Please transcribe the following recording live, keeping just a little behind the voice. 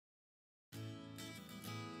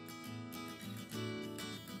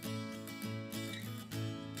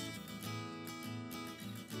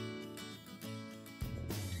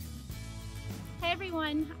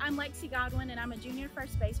everyone, I'm Lexi Godwin and I'm a junior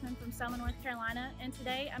first baseman from Selma, North Carolina, and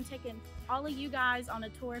today I'm taking all of you guys on a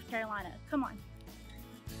tour of Carolina. Come on.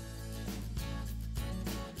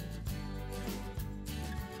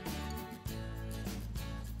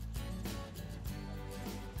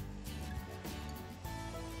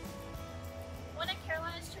 One of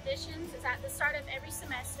Carolina's traditions is at the start of every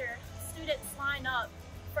semester, students line up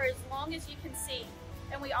for as long as you can see,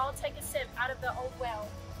 and we all take a sip out of the old well.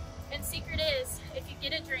 And secret is, if you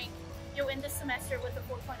get a drink, you'll end the semester with a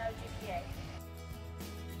 4.0 GPA.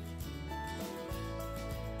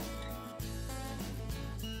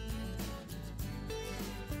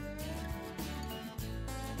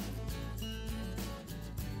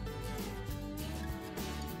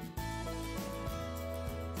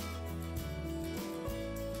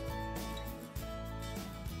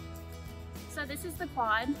 So this is the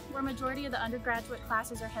quad, where majority of the undergraduate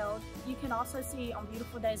classes are held. You can also see on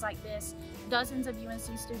beautiful days like this, dozens of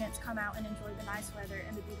UNC students come out and enjoy the nice weather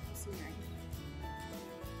and the beautiful scenery.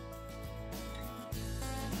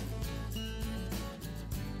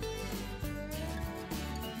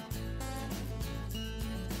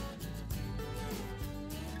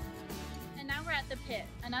 And now we're at the Pit,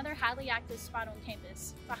 another highly active spot on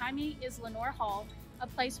campus. Behind me is Lenore Hall, a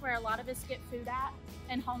place where a lot of us get food at,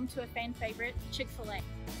 and home to a fan favorite, Chick-fil-A.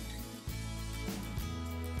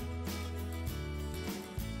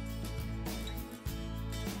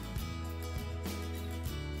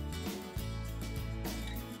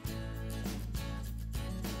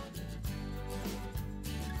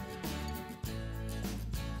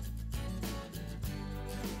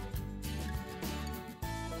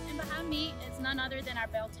 And behind me is none other than our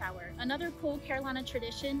bell tower. Another cool Carolina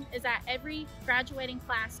tradition is that every graduating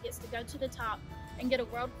class gets to go to the top and get a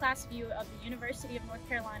world-class view of the University of North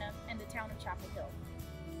Carolina and the town of Chapel Hill.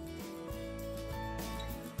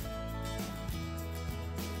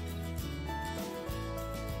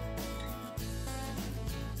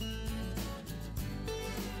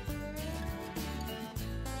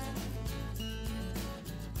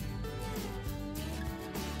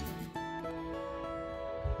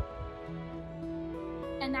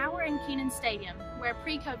 And now we're in Keenan Stadium, where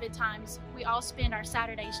pre-COVID times, we all spend our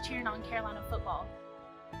Saturdays cheering on Carolina football.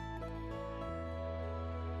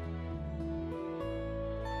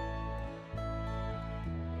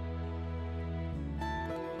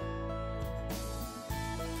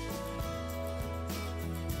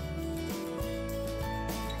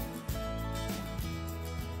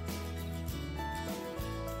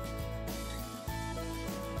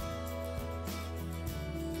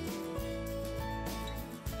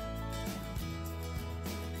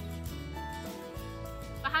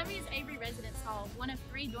 Behind me is Avery Residence Hall, one of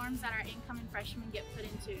 3 dorms that our incoming freshmen get put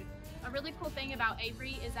into. A really cool thing about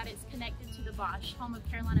Avery is that it's connected to the Bosch, home of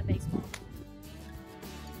Carolina baseball.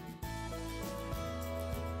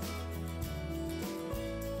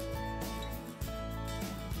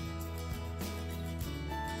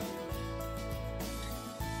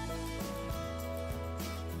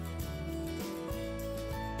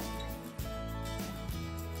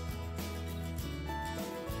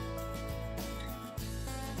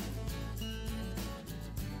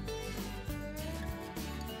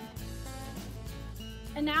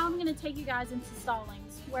 And now I'm going to take you guys into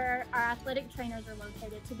Stallings, where our athletic trainers are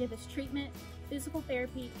located to give us treatment, physical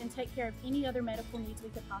therapy, and take care of any other medical needs we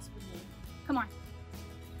could possibly need. Come on.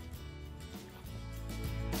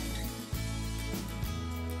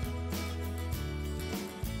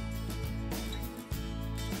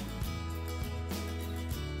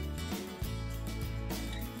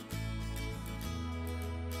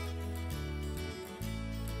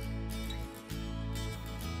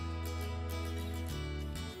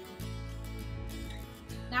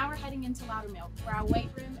 Now we're heading into Loudermilk, where our weight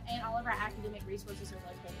room and all of our academic resources are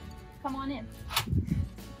located. Come on in.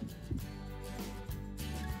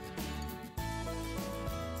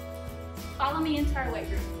 Follow me into our weight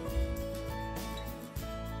room.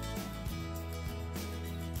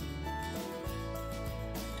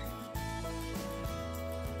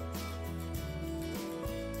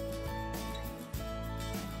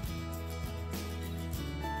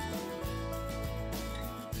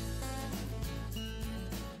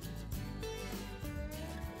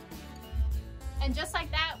 And just like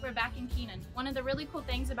that, we're back in Keenan. One of the really cool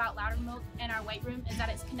things about Loudermilk and our weight room is that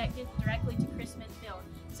it's connected directly to Chris Smith Field.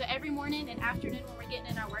 So every morning and afternoon when we're getting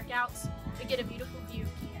in our workouts, we get a beautiful view of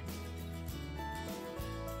Keenan.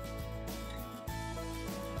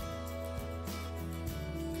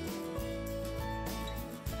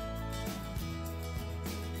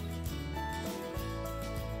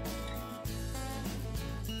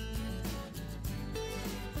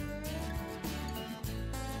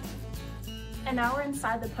 And now we're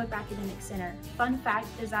inside the Pope Academic Center. Fun fact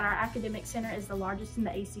is that our academic center is the largest in the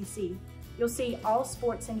ACC. You'll see all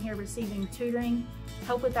sports in here receiving tutoring,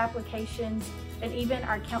 help with applications, and even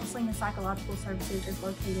our counseling and psychological services is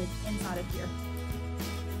located inside of here.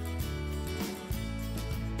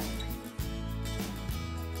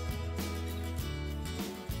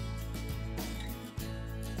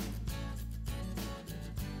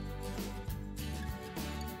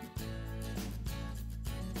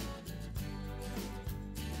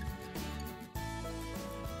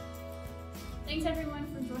 Thanks everyone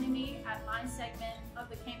for joining me at my segment of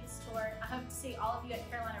the campus tour. I hope to see all of you at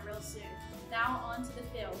Carolina real soon. Now on to the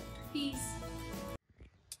field. Peace.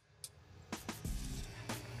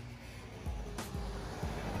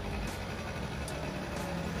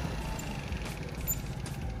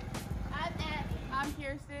 I'm Abby. I'm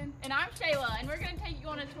Kirsten. And I'm Shayla, and we're going to take you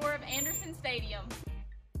on a tour of Anderson Stadium.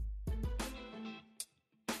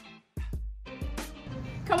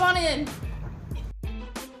 Come on in.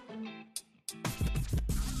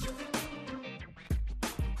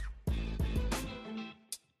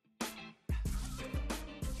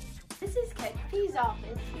 This is Coach P's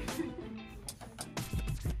office.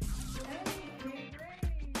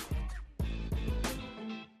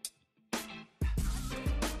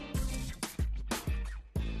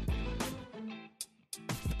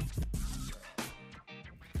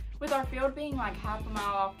 With our field being like half a mile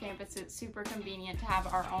off campus, it's super convenient to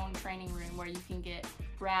have our own training room where you can get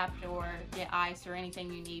wrapped or get ice or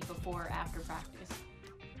anything you need before or after practice.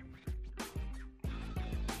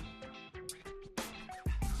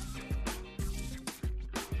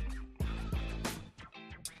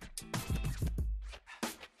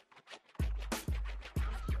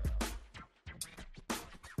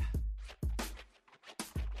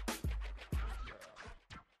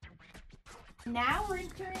 Now we're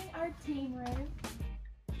entering our team room.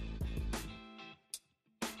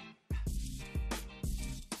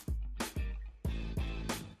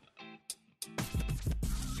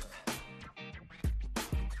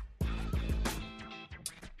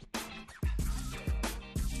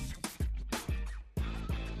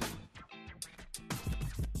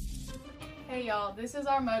 Hey y'all, this is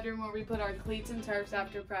our mudroom where we put our cleats and turfs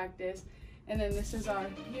after practice, and then this is our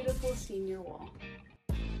beautiful senior wall.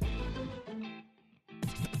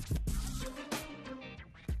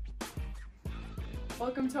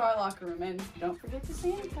 Welcome to our locker room, and don't forget to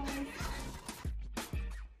sanitize.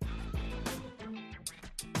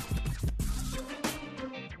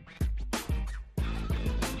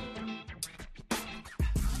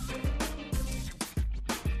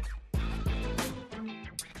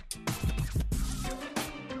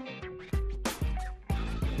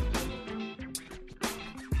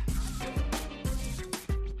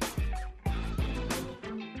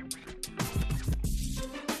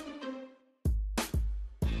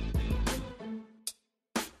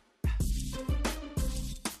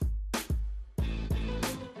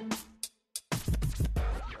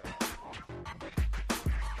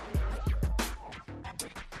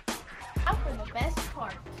 Now for the best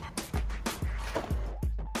part.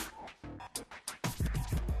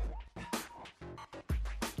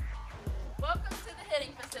 Welcome to the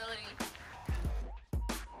hitting facility.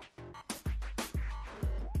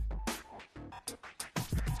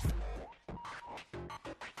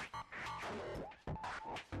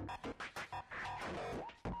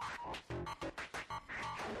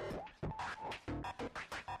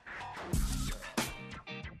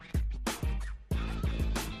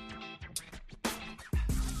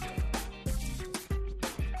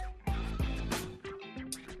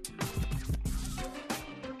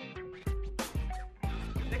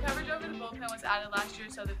 The coverage over the bullpen was added last year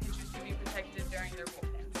so the pitchers could be protected during their bullpens.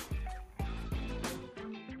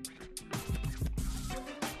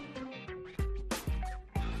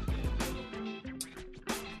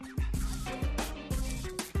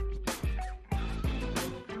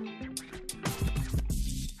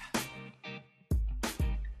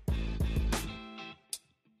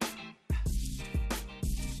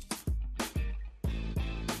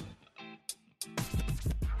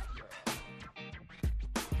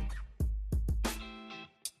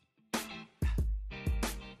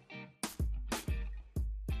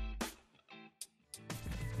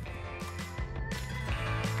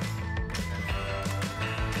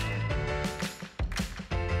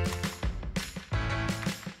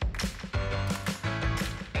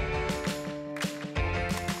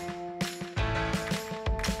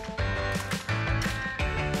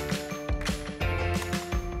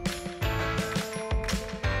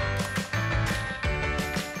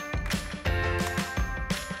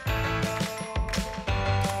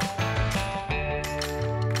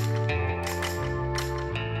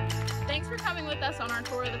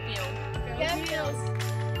 tour of the field. Go Heels!